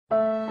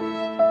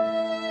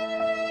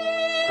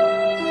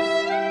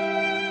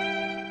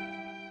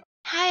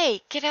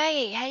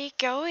G'day, how you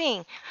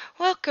going?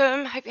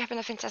 Welcome. Hope you're having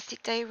a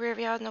fantastic day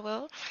wherever you are in the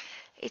world.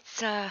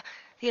 It's the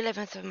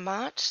 11th of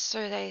March,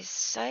 so they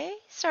say.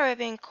 Sorry I've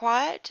been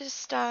quiet,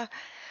 just a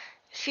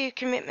few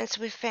commitments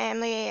with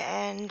family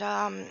and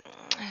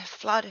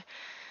flood.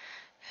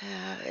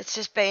 It's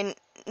just been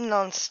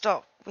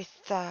non-stop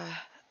with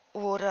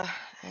water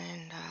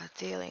and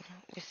dealing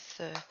with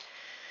the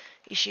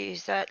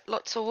issues that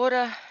lots of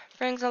water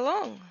brings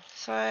along.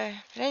 So,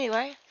 but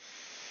anyway.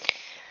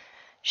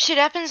 Shit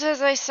happens, as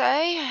they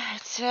say.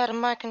 It's out of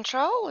my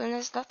control, and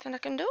there's nothing I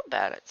can do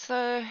about it.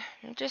 So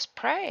just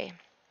pray.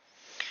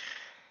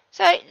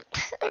 So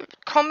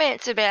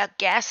comments about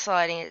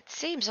gaslighting. It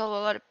seems a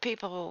lot of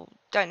people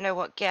don't know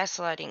what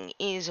gaslighting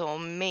is or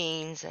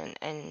means,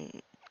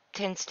 and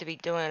tends to be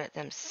doing it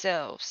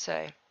themselves.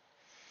 So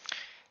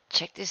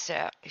check this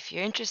out. If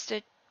you're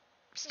interested,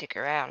 stick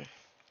around.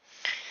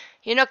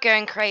 You're not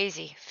going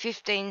crazy.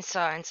 15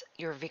 signs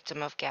you're a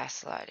victim of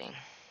gaslighting.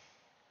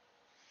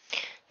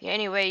 The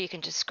only way you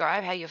can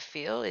describe how you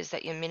feel is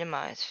that you're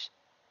minimized.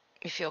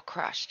 You feel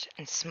crushed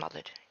and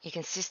smothered. You're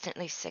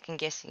consistently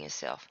second-guessing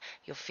yourself,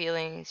 your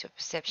feelings, your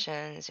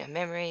perceptions, your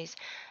memories,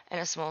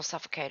 and a small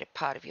suffocated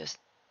part of your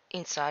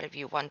inside of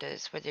you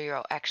wonders whether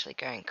you're actually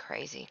going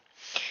crazy.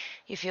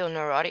 You feel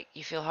neurotic,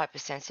 you feel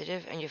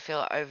hypersensitive, and you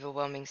feel an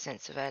overwhelming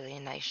sense of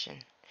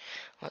alienation.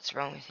 What's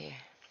wrong with you?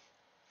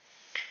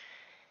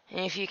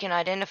 And if you can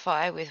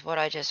identify with what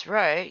I just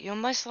wrote, you're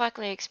most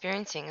likely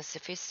experiencing a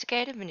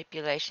sophisticated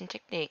manipulation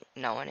technique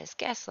known as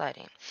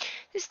gaslighting.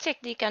 This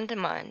technique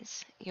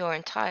undermines your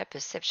entire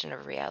perception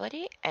of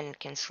reality and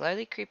can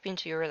slowly creep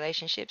into your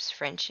relationships,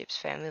 friendships,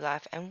 family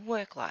life, and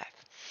work life.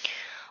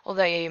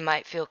 Although you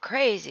might feel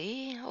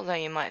crazy, although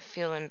you might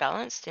feel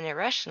imbalanced and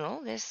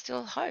irrational, there's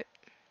still hope.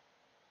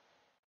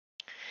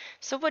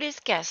 So what is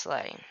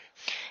gaslighting?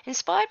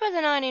 Inspired by the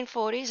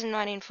 1940s and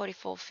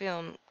 1944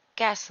 film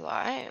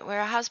Gaslight,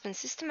 where a husband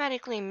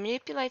systematically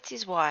manipulates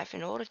his wife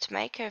in order to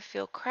make her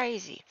feel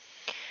crazy.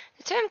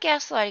 The term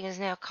gaslighting is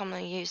now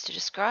commonly used to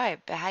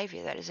describe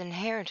behavior that is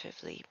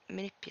inherently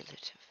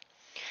manipulative.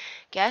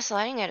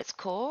 Gaslighting at its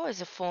core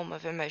is a form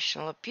of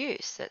emotional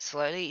abuse that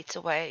slowly eats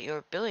away at your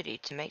ability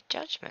to make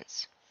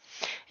judgments.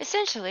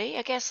 Essentially,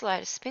 a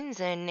gaslighter spins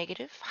their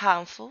negative,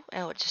 harmful,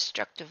 or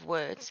destructive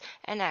words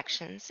and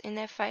actions in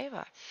their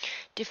favor,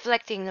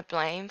 deflecting the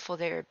blame for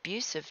their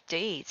abusive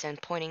deeds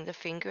and pointing the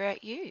finger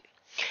at you.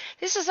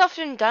 This is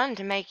often done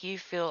to make you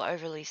feel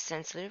overly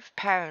sensitive,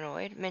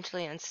 paranoid,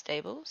 mentally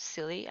unstable,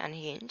 silly,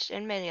 unhinged,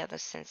 and many other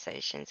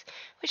sensations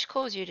which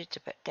cause you to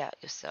doubt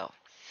yourself.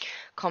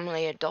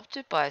 Commonly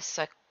adopted by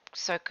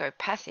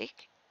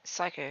psychopathic,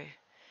 sociopathic,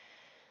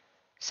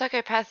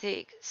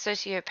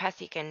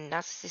 and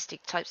narcissistic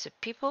types of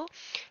people,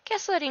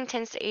 gaslighting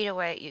tends to eat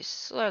away at you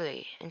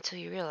slowly until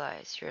you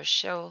realize you're a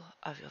shell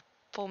of your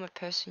former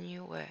person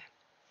you were.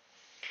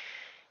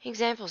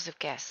 Examples of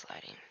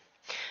gaslighting.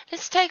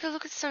 Let's take a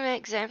look at some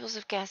examples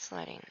of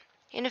gaslighting.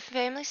 In a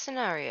family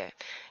scenario,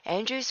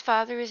 Andrew's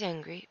father is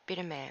angry,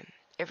 bitter man.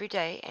 Every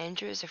day,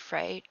 Andrew is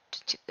afraid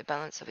to tip the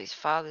balance of his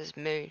father's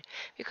mood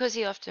because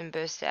he often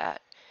bursts out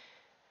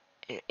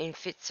in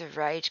fits of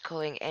rage,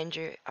 calling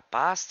Andrew a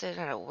bastard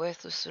and a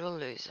worthless little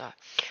loser,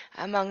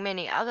 among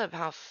many other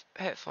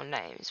hurtful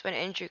names. When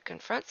Andrew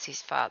confronts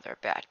his father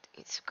about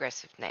his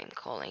aggressive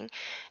name-calling,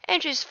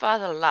 Andrew's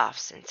father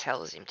laughs and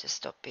tells him to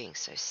stop being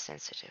so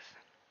sensitive.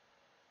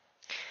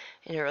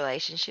 In a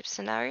relationship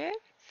scenario,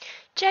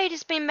 Jade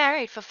has been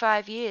married for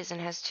 5 years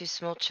and has 2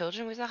 small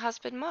children with her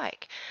husband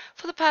Mike.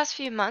 For the past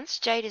few months,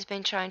 Jade has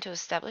been trying to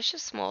establish a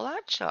small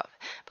art shop,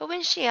 but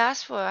when she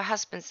asks for her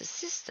husband's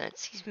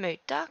assistance, his mood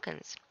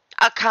darkens.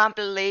 I can't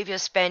believe you're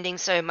spending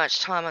so much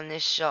time on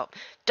this shop.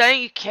 Don't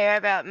you care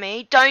about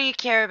me? Don't you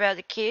care about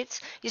the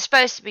kids? You're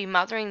supposed to be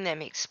mothering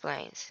them, he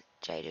explains.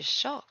 Jade is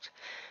shocked.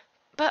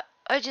 But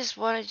I just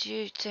wanted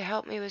you to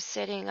help me with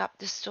setting up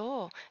the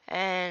store,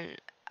 and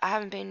I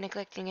haven't been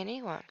neglecting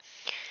anyone.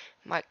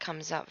 Mike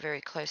comes up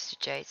very close to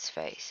Jade's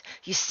face.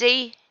 You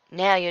see,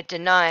 now you're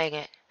denying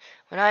it.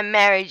 When I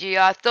married you,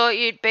 I thought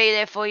you'd be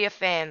there for your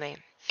family.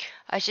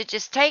 I should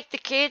just take the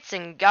kids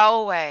and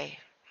go away.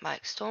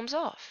 Mike storms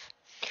off.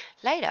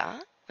 Later,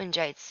 when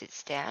Jade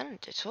sits down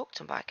to talk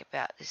to Mike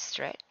about this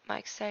threat,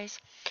 Mike says,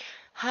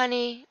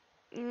 Honey,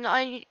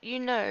 honey, you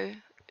know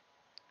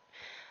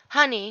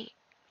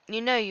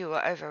you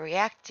were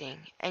overreacting,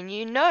 and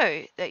you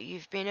know that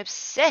you've been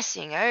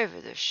obsessing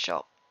over the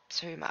shop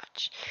too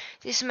much.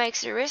 This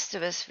makes the rest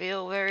of us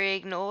feel very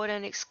ignored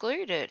and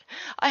excluded.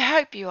 I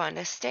hope you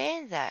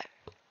understand that.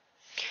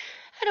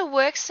 At a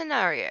work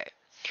scenario,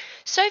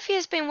 Sophie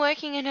has been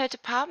working in her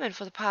department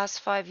for the past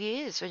 5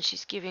 years when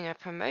she's giving a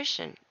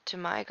promotion to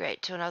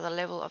migrate to another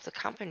level of the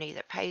company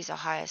that pays a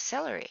higher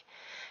salary.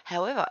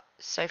 However,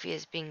 Sophie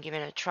has been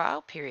given a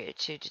trial period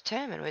to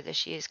determine whether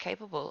she is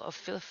capable of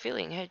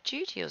fulfilling her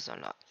duties or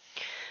not.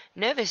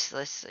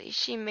 Nervously,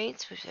 she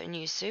meets with her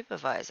new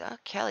supervisor,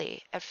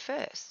 Kelly. At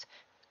first,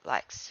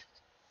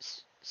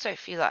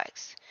 Sophie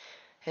likes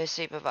her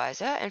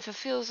supervisor, and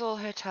fulfills all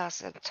her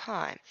tasks at a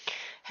time.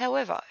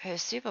 However, her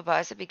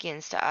supervisor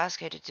begins to ask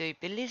her to do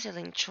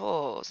belittling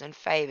chores and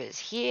favors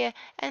here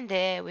and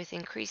there with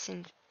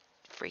increasing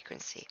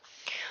frequency.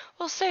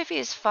 While Sophie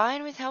is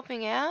fine with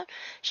helping out,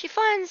 she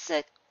finds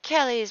that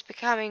Kelly is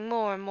becoming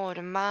more and more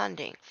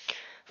demanding.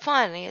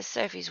 Finally, as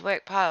Sophie's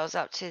work piles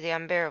up to the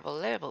unbearable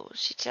level,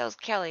 she tells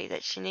Kelly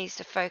that she needs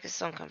to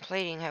focus on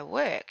completing her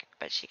work,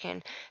 but she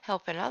can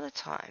help another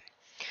time.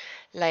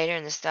 Later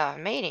in the staff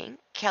meeting,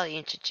 Kelly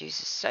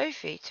introduces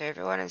Sophie to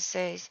everyone and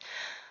says,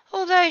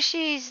 although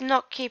she's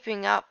not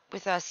keeping up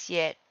with us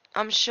yet,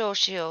 I'm sure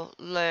she'll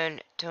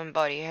learn to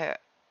embody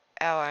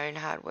our own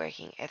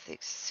hard-working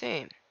ethics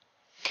soon.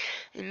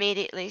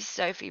 Immediately,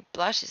 Sophie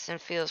blushes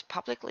and feels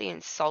publicly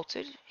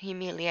insulted,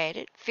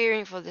 humiliated,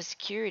 fearing for the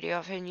security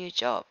of her new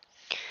job.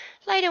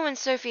 Later, when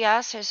Sophie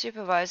asks her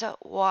supervisor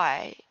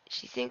why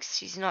she thinks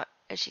she's not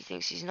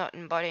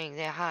embodying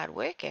their hard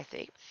work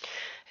ethic,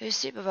 her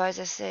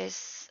supervisor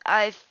says,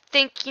 I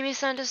think you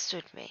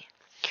misunderstood me.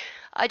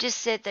 I just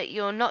said that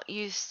you're not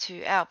used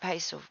to our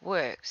pace of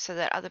work so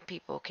that other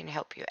people can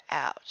help you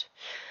out.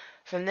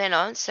 From then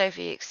on,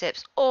 Sophie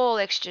accepts all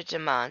extra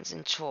demands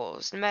and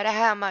chores, no matter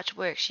how much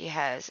work she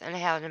has and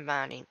how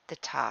demanding the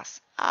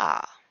tasks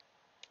are.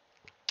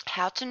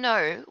 How to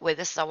know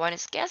whether someone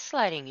is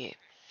gaslighting you.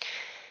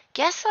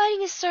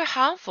 Gaslighting is so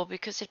harmful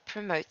because it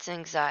promotes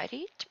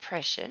anxiety,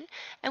 depression,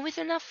 and with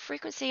enough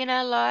frequency in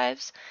our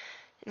lives,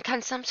 it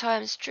can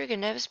sometimes trigger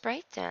nervous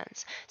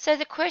breakdowns. So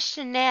the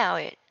question now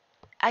is,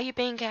 are you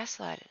being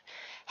gaslighted?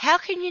 How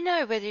can you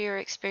know whether you're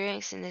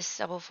experiencing this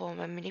subtle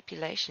form of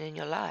manipulation in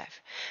your life?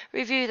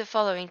 Review the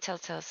following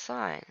telltale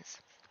signs.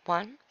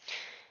 1.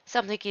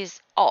 Something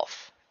is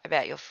off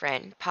about your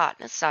friend,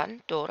 partner,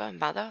 son, daughter,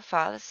 mother,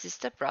 father,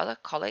 sister, brother,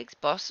 colleagues,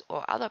 boss,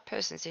 or other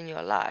persons in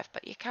your life,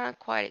 but you can't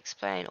quite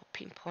explain or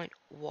pinpoint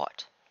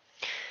what.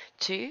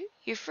 2.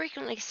 You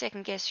frequently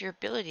second-guess your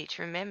ability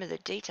to remember the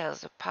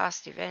details of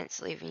past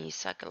events, leaving you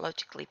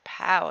psychologically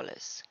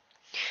powerless.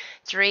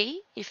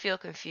 3. You feel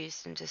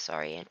confused and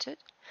disoriented.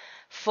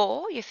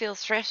 4. You feel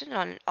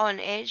threatened on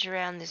edge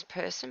around this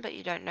person, but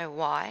you don't know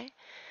why.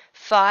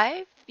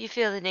 5. You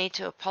feel the need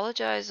to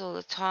apologize all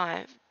the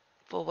time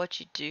for what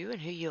you do and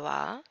who you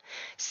are.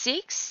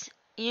 6.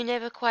 You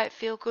never quite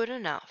feel good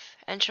enough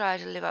and try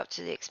to live up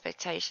to the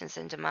expectations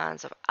and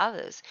demands of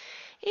others,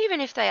 even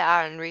if they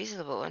are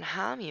unreasonable and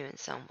harm you in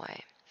some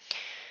way.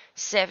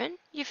 7.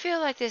 You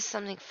feel like there's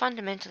something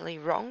fundamentally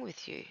wrong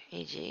with you,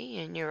 e.g.,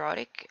 you're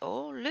neurotic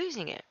or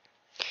losing it.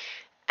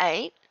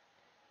 8.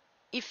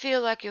 You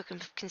feel like you're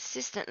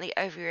consistently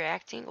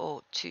overreacting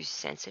or too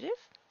sensitive.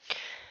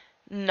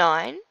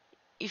 9.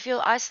 You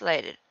feel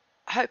isolated,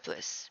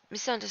 hopeless,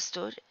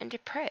 misunderstood, and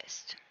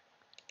depressed.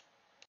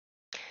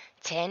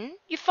 10.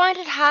 You find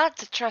it hard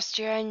to trust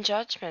your own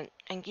judgment,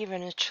 and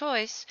given a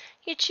choice,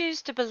 you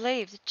choose to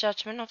believe the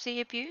judgment of the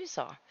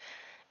abuser.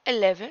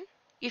 11.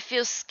 You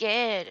feel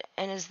scared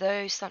and as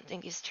though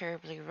something is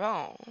terribly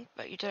wrong,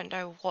 but you don't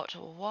know what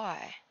or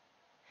why.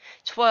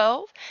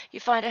 12. You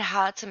find it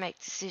hard to make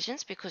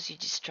decisions because you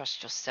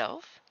distrust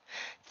yourself.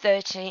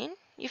 13.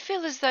 You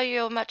feel as though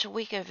you're a much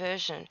weaker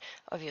version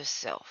of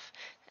yourself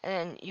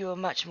and you were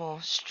much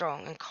more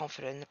strong and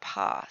confident in the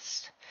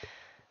past.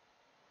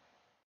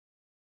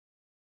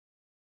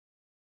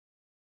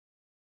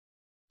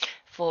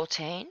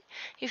 14.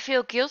 You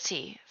feel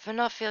guilty for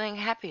not feeling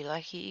happy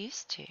like you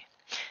used to.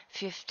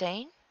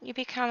 15. You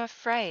become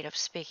afraid of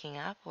speaking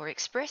up or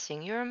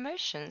expressing your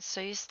emotions, so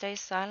you stay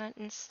silent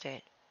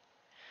instead.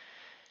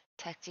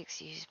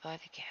 Tactics used by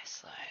the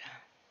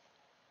gaslighter.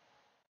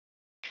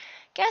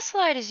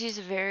 Gaslighters use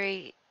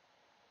a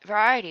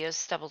variety of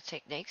subtle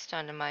techniques to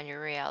undermine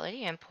your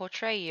reality and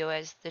portray you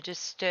as the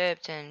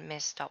disturbed and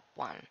messed up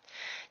one.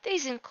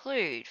 These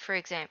include, for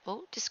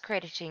example,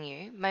 discrediting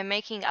you by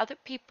making other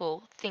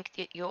people think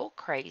that you're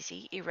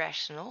crazy,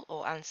 irrational,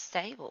 or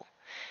unstable,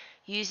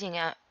 using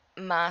a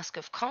mask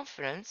of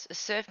confidence,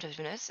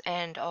 assertiveness,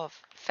 and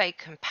of fake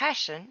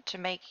compassion to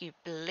make you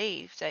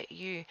believe that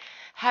you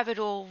have it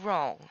all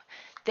wrong.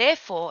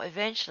 Therefore,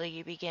 eventually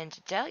you begin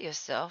to doubt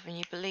yourself and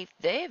you believe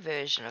their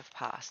version of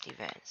past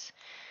events.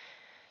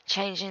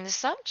 Changing the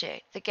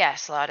subject. The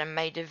gaslighter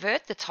may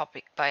divert the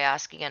topic by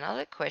asking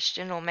another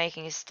question or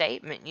making a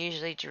statement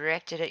usually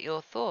directed at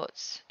your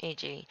thoughts,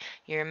 e.g.,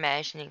 you're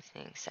imagining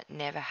things that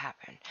never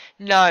happened.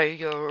 No,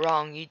 you're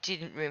wrong, you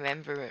didn't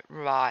remember it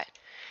right.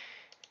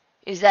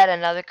 Is that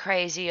another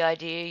crazy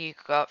idea you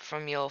got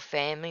from your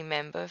family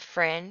member,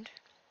 friend?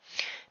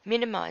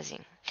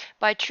 Minimizing.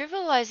 By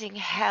trivializing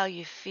how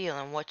you feel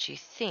and what you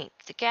think,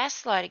 the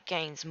gaslighter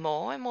gains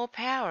more and more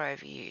power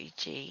over you,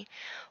 e.g.,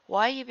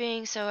 why are you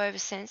being so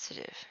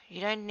oversensitive?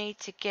 You don't need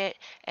to get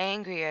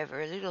angry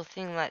over a little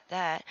thing like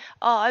that.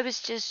 Oh, I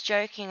was just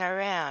joking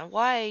around.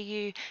 Why are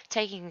you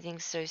taking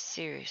things so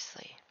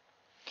seriously?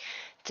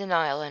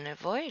 Denial and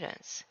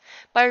avoidance.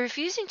 By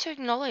refusing to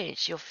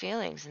acknowledge your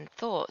feelings and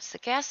thoughts, the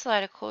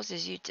gaslighter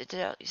causes you to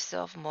doubt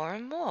yourself more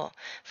and more.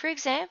 For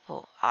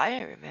example, I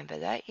don't remember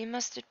that. You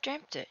must have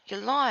dreamt it. You're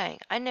lying.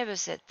 I never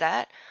said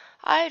that.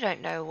 I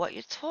don't know what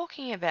you're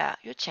talking about.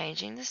 You're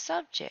changing the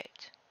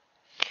subject.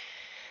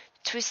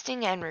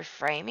 Twisting and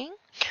reframing.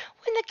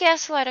 When the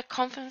gaslighter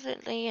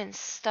confidently and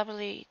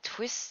stubbornly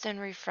twists and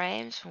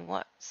reframes from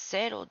what's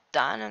said or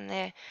done in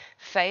their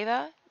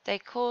favor, can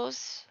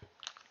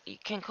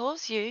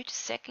cause you to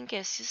second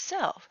guess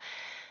yourself,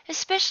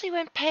 especially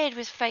when paired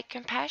with fake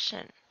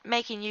compassion,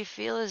 making you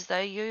feel as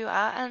though you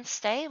are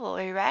unstable,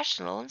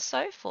 irrational, and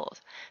so forth.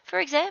 For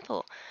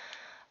example,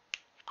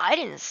 I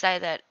didn't say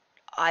that.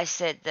 I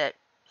said that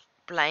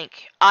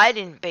blank. I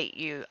didn't beat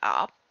you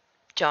up,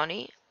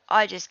 Johnny.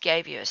 I just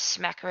gave you a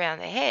smack around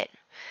the head.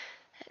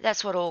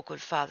 That's what all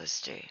good fathers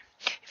do.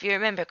 If you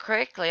remember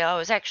correctly, I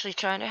was actually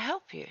trying to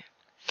help you.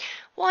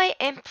 Why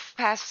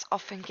empaths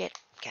often get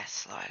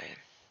gaslighted.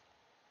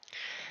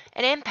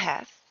 An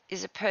empath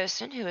is a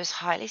person who is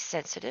highly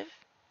sensitive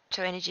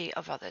to energy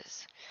of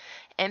others.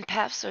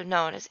 Empaths are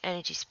known as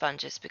energy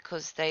sponges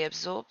because they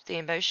absorb the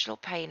emotional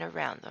pain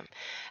around them.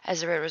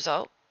 As a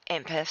result,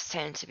 empaths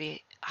tend to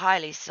be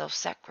highly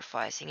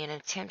self-sacrificing in an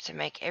attempt to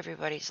make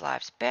everybody's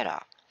lives better.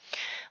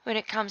 When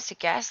it comes to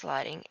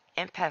gaslighting,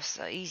 empaths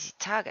are easy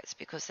targets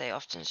because they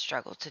often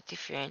struggle to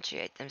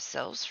differentiate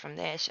themselves from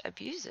their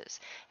abusers.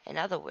 In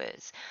other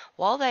words,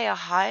 while they are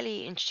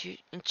highly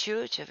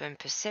intuitive and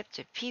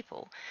perceptive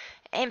people,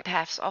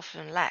 empaths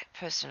often lack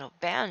personal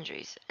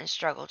boundaries and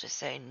struggle to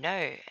say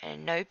no,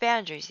 and no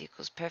boundaries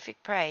equals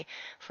perfect prey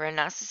for a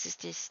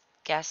narcissistic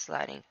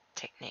gaslighting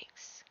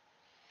techniques.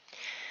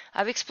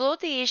 I've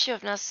explored the issue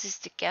of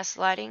narcissistic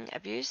gaslighting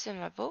abuse in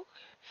my book.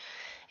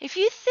 If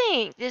you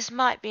think this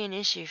might be an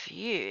issue for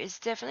you, it's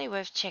definitely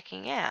worth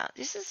checking out.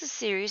 This is a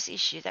serious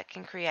issue that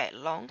can create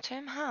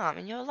long-term harm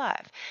in your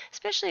life,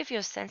 especially if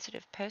you're a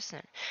sensitive person.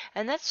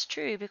 And that's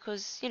true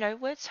because,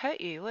 words hurt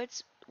you.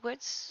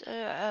 Words,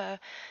 I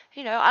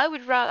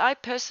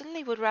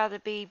personally would rather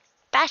be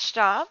bashed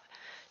up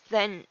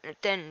than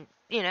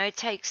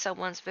take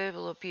someone's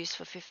verbal abuse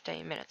for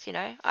 15 minutes.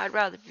 I'd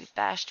rather be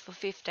bashed for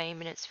 15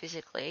 minutes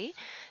physically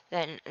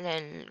than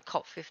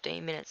cop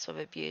 15 minutes of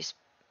abuse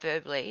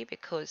verbally,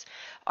 because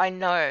I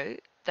know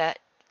that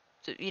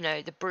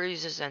the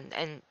bruises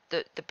and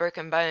the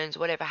broken bones,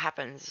 whatever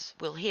happens,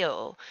 will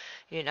heal,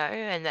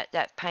 and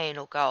that pain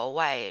will go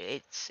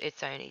away.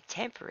 It's only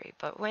temporary.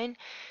 But when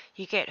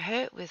you get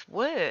hurt with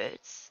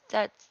words,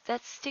 that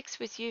sticks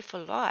with you for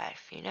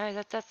life.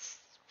 That's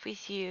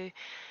with you.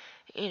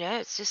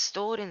 It's just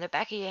stored in the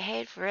back of your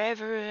head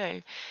forever,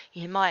 and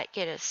you might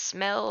get a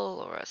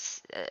smell or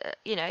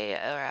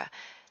or a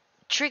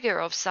trigger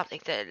of something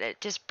that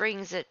just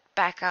brings it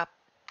back up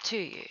to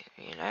you.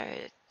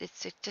 It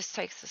just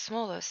takes the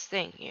smallest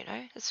thing.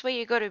 That's where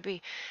you got to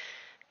be.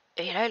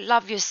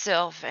 Love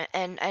yourself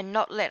and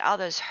not let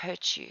others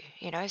hurt you.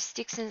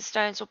 Sticks and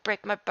stones will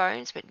break my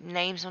bones, but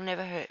names will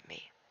never hurt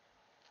me.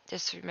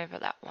 Just remember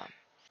that one.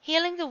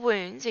 Healing the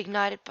wounds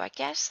ignited by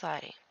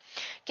gaslighting.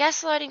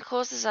 Gaslighting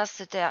causes us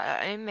to doubt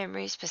our own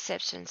memories,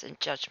 perceptions, and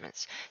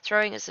judgments,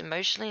 throwing us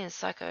emotionally and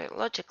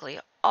psychologically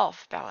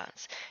off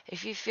balance.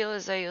 If you feel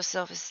as though your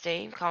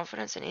self-esteem,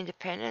 confidence, and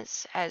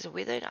independence has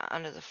withered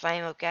under the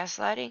flame of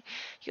gaslighting,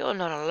 you're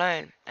not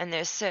alone, and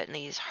there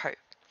certainly is hope.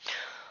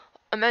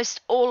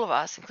 Almost all of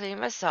us, including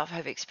myself,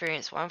 have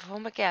experienced one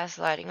form of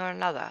gaslighting or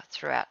another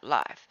throughout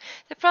life.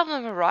 The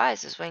problem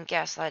arises when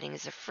gaslighting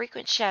is a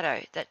frequent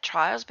shadow that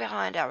trails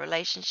behind our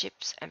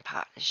relationships and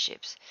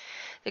partnerships.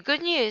 The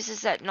good news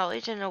is that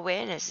knowledge and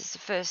awareness is the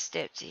first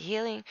step to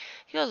healing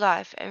your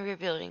life and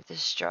rebuilding the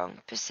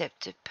strong,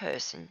 perceptive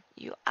person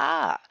you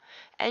are.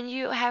 And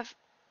you have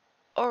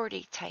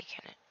already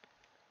taken it.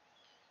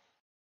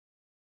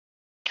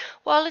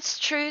 While it's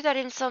true that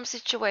in some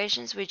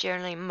situations we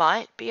generally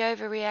might be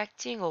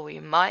overreacting or we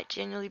might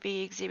generally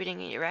be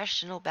exhibiting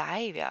irrational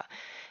behavior,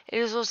 it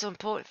is also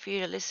important for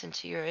you to listen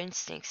to your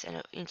instincts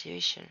and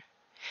intuition.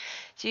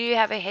 Do you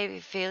have a heavy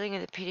feeling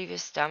in the pit of your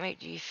stomach?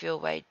 Do you feel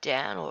weighed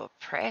down or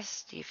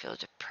oppressed? Do you feel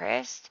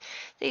depressed?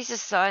 These are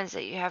signs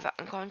that you have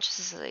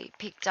unconsciously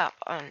picked up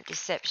on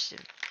deception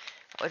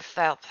or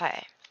foul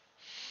play.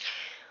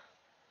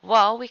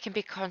 While we can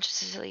be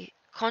consciously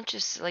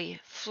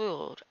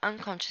fooled,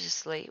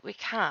 unconsciously we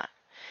can't.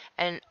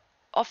 And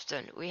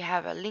often we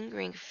have a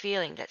lingering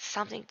feeling that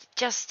something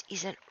just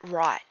isn't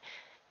right.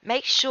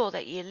 Make sure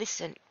that you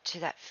listen to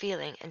that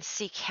feeling and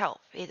seek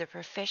help, either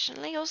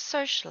professionally or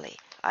socially,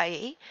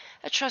 i.e.,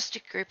 a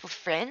trusted group of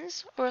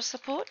friends or a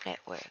support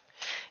network.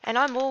 And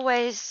I'm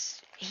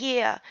always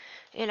here,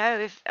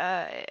 if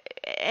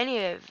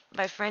any of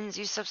my friends,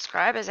 you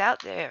subscribers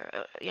out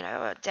there,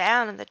 are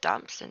down in the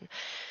dumps and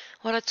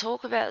want to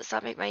talk about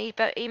something, my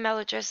email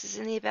address is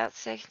in the About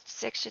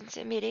section.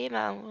 Send me an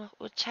email.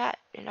 We'll chat.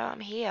 I'm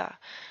here.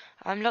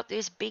 I'm not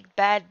this big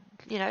bad,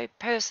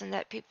 person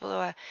that people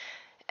are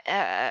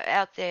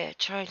out there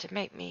trying to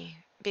make me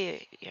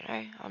be.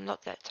 I'm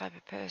not that type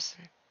of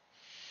person.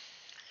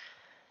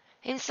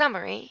 In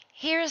summary,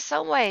 here are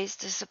some ways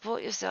to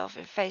support yourself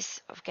in face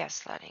of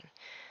gaslighting.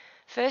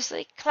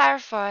 Firstly,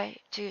 clarify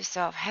to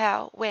yourself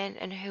how, when,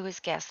 and who is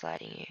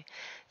gaslighting you.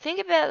 Think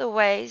about the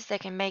ways they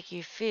can make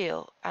you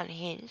feel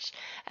unhinged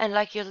and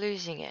like you're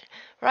losing it.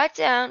 Write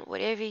down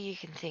whatever you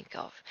can think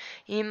of.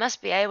 You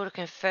must be able to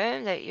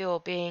confirm that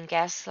you're being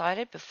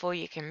gaslighted before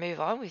you can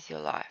move on with your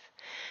life.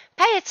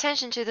 Pay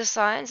attention to the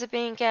signs of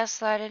being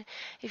gaslighted.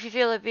 If you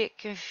feel a bit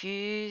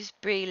confused,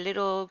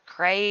 belittled,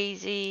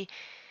 crazy,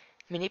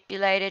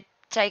 manipulated,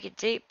 take a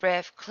deep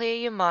breath, clear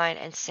your mind,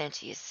 and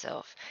center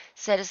yourself.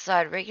 Set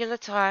aside regular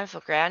time for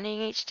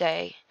grounding each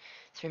day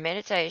through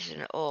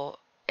meditation or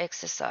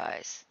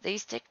exercise.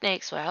 These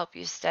techniques will help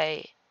you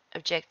stay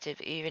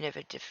objective even in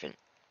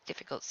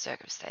difficult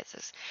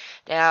circumstances.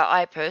 Now,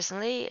 I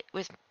personally,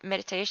 with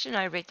meditation,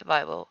 I read the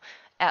Bible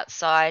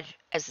outside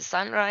as the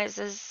sun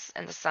rises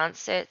and the sun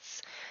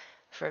sets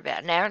for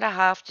about an hour and a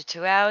half to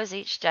 2 hours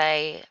each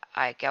day.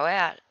 I go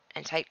out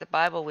and take the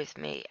Bible with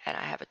me, and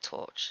I have a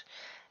torch.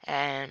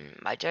 And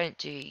I don't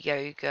do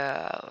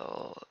yoga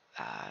or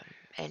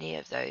any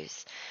of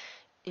those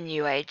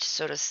new age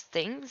sort of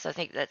things. I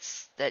think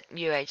that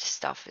new age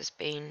stuff has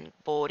been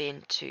brought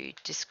in to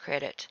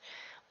discredit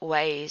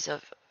ways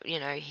of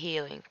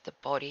healing the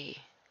body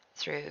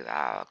through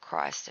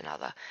Christ and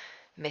other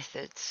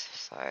methods.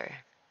 So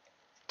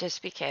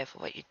just be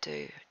careful what you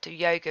do. Do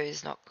yoga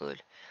is not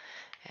good.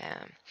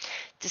 Um,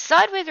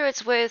 Decide whether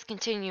it's worth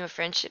continuing your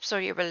friendships or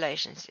your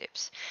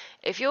relationships.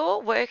 If you're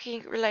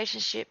working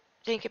relationship,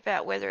 think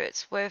about whether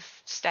it's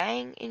worth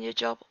staying in your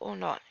job or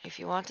not. If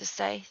you want to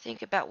stay,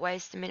 think about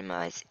ways to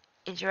minimize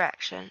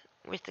interaction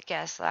with the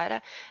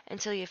gaslighter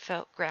until you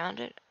felt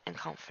grounded and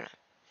confident.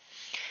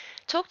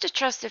 Talk to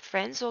trusted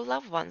friends or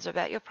loved ones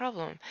about your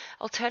problem.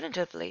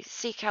 Alternatively,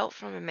 seek help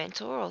from a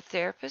mentor or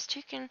therapist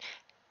who can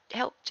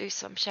help do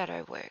some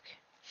shadow work.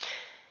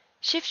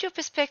 Shift your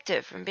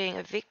perspective from being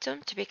a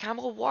victim to become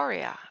a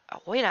warrior, a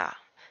winner.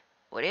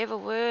 Whatever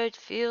word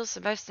feels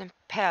the most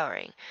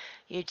empowering.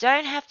 You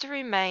don't have to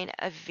remain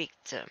a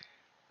victim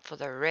for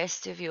the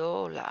rest of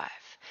your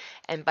life.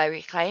 And by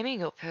reclaiming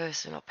your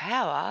personal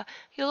power,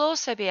 you'll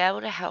also be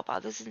able to help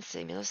others in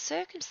similar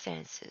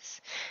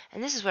circumstances.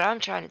 And this is what I'm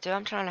trying to do.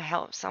 I'm trying to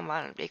help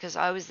someone because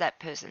I was that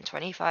person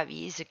 25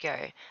 years ago.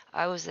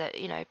 I was that,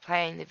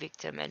 playing the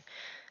victim. And,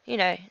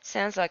 it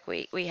sounds like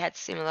we had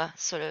similar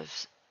sort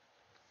of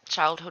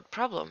childhood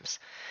problems.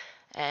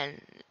 And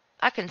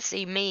I can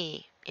see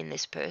me in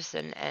this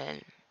person,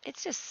 and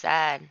it's just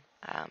sad,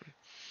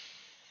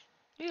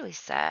 really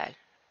sad.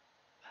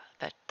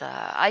 But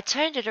I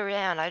turned it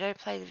around. I don't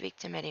play the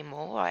victim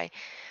anymore.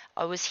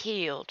 I was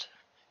healed,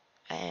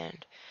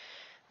 and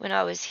when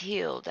I was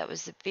healed, that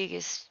was the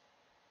biggest.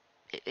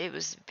 It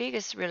was the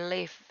biggest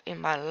relief in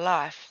my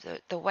life.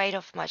 The weight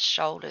off my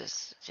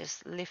shoulders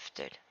just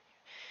lifted.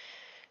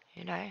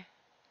 You know.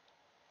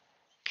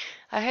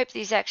 I hope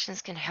these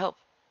actions can help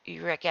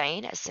you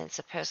regain a sense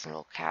of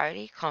personal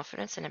clarity,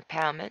 confidence, and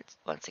empowerment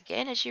once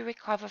again as you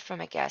recover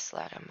from a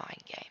gaslighter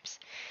mind games.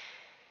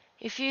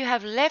 If you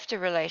have left a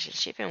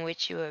relationship in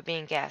which you are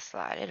being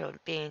gaslighted or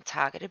being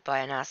targeted by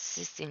a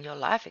narcissist in your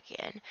life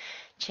again,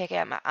 check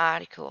out my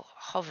article,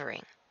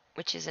 Hovering,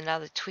 which is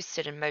another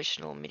twisted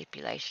emotional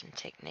manipulation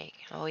technique.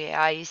 Oh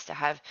yeah, I used to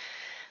have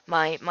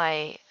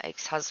my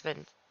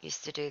ex-husband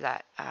used to do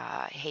that.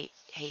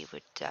 He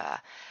would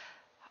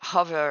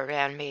hover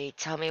around me,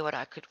 tell me what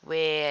I could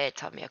wear,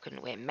 tell me I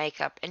couldn't wear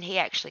makeup, and he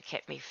actually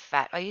kept me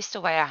fat. I used to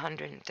weigh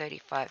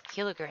 135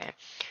 kilograms,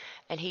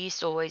 and he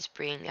used to always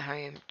bring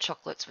home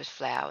chocolates with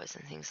flowers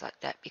and things like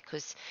that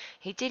because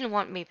he didn't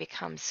want me to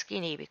become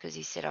skinny because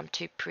he said I'm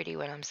too pretty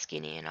when I'm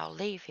skinny and I'll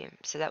leave him.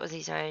 So that was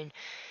his own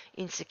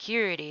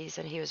insecurities,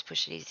 and he was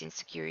pushing his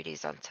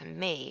insecurities onto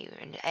me,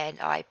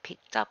 and I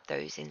picked up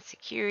those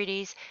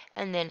insecurities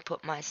and then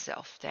put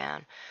myself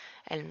down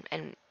and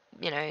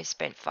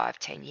spent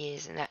 5-10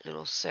 years in that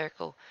little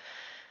circle.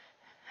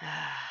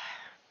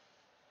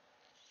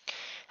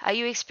 Are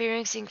you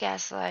experiencing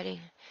gaslighting?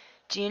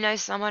 Do you know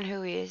someone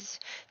who is?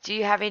 Do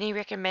you have any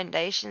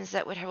recommendations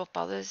that would help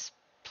others?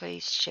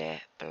 Please share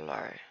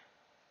below.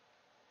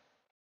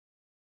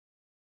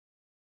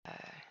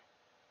 Uh,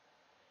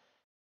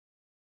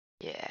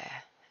 yeah,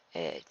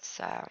 it's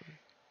a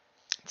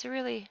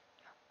really,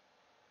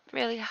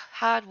 really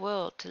hard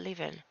world to live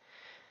in,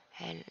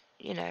 and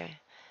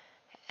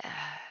uh,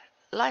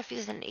 life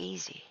isn't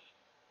easy.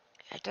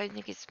 I don't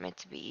think it's meant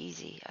to be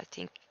easy. I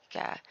think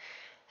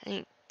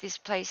this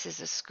place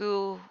is a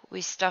school.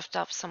 We stuffed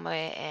up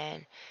somewhere,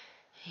 and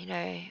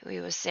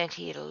we were sent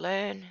here to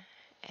learn,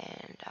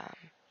 and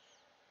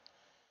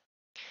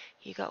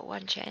you got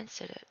one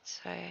chance at it,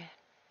 so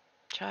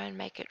try and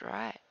make it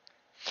right.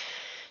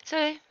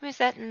 So with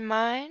that in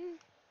mind,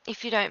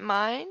 if you don't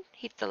mind,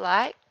 hit the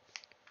like,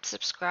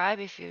 subscribe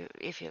if you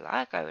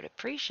like. I would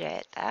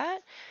appreciate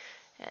that,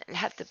 and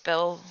have the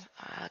bell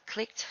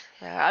clicked.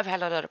 I've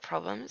had a lot of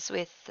problems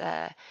with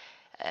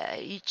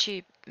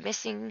YouTube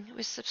messing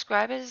with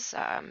subscribers.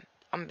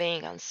 I'm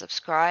being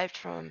unsubscribed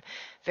from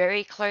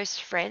very close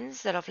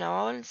friends that I've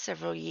known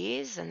several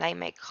years, and they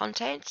make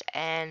content,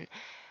 and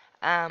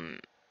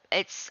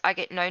I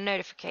get no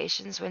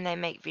notifications when they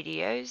make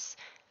videos.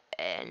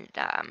 and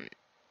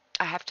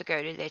I have to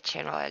go to their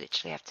channel. I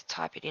literally have to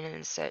type it in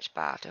the search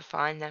bar to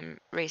find them,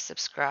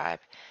 resubscribe,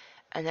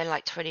 and then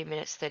like 20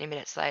 minutes, 30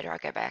 minutes later, I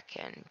go back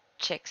and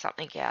check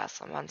something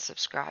else. I'm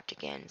unsubscribed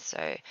again.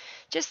 So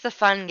just the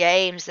fun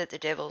games that the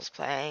devil's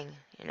playing,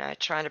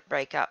 trying to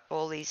break up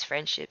all these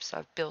friendships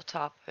I've built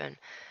up, and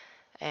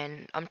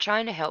I'm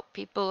trying to help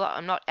people.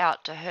 I'm not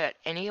out to hurt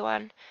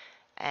anyone,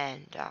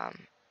 and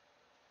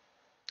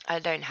I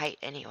don't hate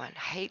anyone.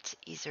 Hate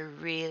is a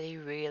really,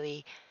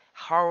 really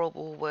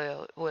horrible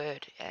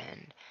word,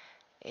 and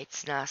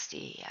it's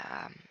nasty.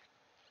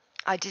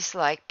 I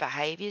dislike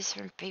behaviors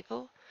from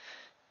people,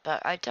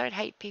 but I don't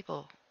hate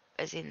people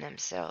as in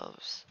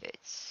themselves.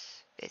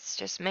 It's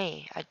just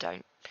me. I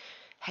don't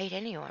hate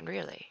anyone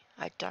really.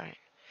 I don't.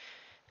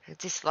 I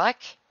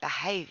dislike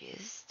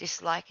behaviors.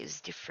 Dislike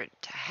is different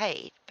to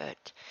hate,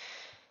 but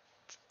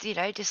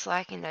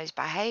disliking those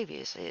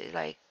behaviors,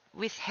 like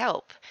with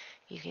help,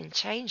 you can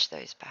change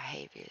those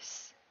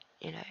behaviors.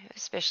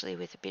 Especially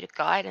with a bit of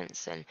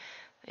guidance and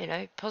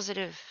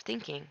positive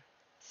thinking.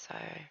 So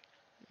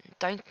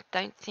don't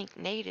think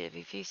negative.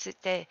 If you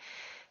sit there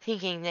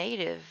thinking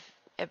negative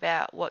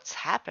about what's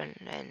happened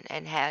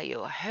and how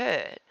you're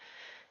hurt,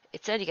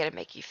 it's only going to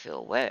make you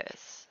feel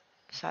worse.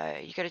 So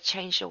you got to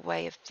change your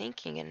way of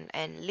thinking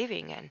and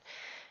living, and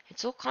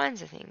it's all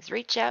kinds of things.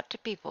 Reach out to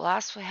people,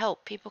 ask for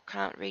help. People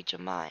can't read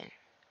your mind.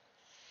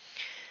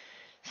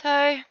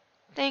 So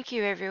thank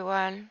you,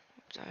 everyone.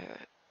 So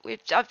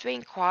I've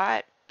been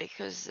quiet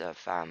because of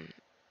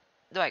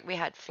we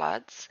had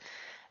floods,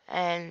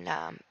 and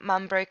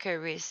Mum broke her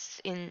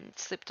wrist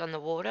slipped on the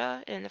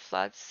water in the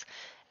floods,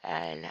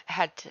 and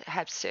had to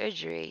have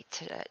surgery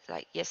today,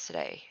 like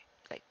yesterday.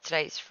 Like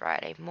today's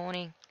Friday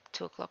morning,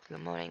 2 o'clock in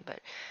the morning, but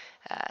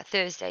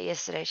Thursday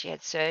yesterday she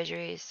had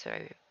surgery. So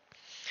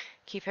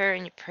keep her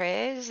in your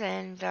prayers.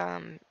 And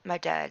my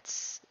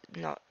dad's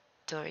not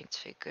doing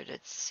too good.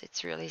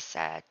 It's really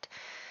sad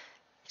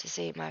to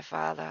see my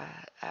father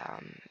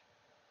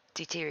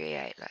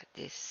deteriorate like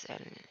this.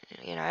 And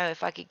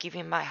if I could give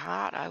him my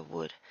heart, I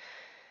would.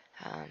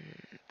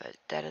 But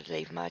that'd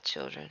leave my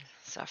children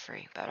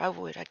suffering. But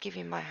I'd give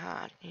him my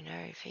heart.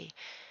 If he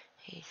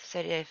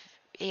said if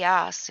he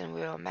asked and we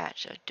were a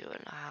match, I'd do it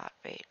in a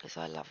heartbeat because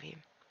I love him.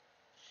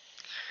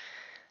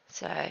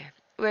 So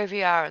wherever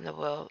you are in the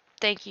world,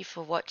 thank you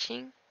for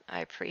watching. I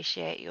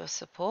appreciate your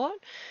support,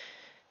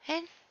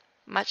 and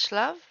much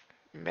love.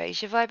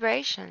 Raise your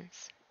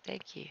vibrations.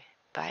 Thank you.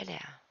 Bye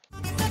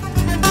now.